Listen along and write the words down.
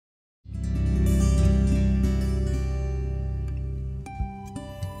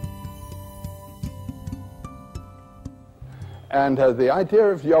And the idea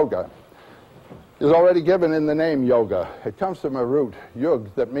of yoga is already given in the name yoga. It comes from a root,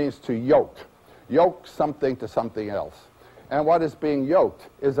 yug, that means to yoke. Yoke something to something else. And what is being yoked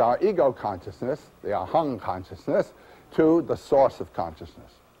is our ego consciousness, the aham consciousness, to the source of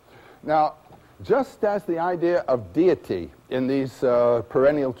consciousness. Now, just as the idea of deity in these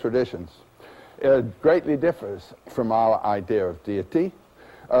perennial traditions greatly differs from our idea of deity,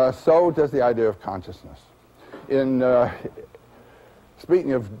 so does the idea of consciousness. In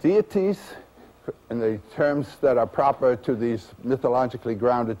speaking of deities, in the terms that are proper to these mythologically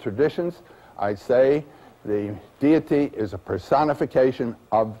grounded traditions, I'd say the deity is a personification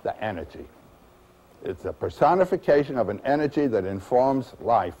of the energy. It's a personification of an energy that informs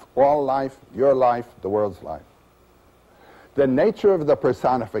life, all life, your life, the world's life. The nature of the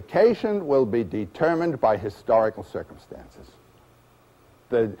personification will be determined by historical circumstances.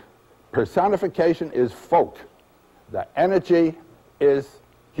 The personification is folk. The energy is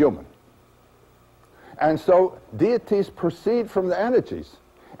human. And so deities proceed from the energies,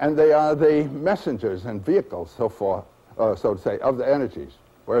 and they are the messengers and vehicles, so to say, of the energies.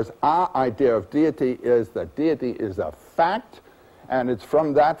 Whereas our idea of deity is that deity is a fact, and it's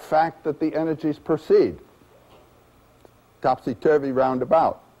from that fact that the energies proceed. Topsy-turvy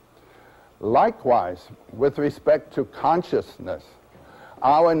roundabout. Likewise, with respect to consciousness,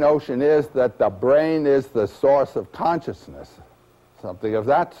 our notion is that the brain is the source of consciousness, something of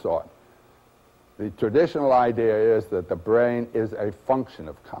that sort. The traditional idea is that the brain is a function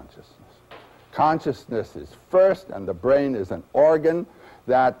of consciousness. Consciousness is first, and the brain is an organ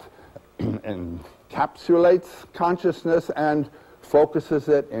that encapsulates consciousness and focuses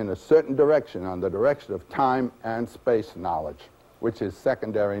it in a certain direction, on the direction of time and space knowledge, which is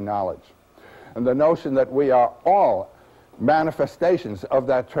secondary knowledge. And the notion that we are all manifestations of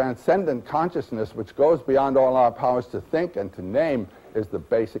that transcendent consciousness which goes beyond all our powers to think and to name is the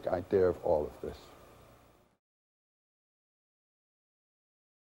basic idea of all of this.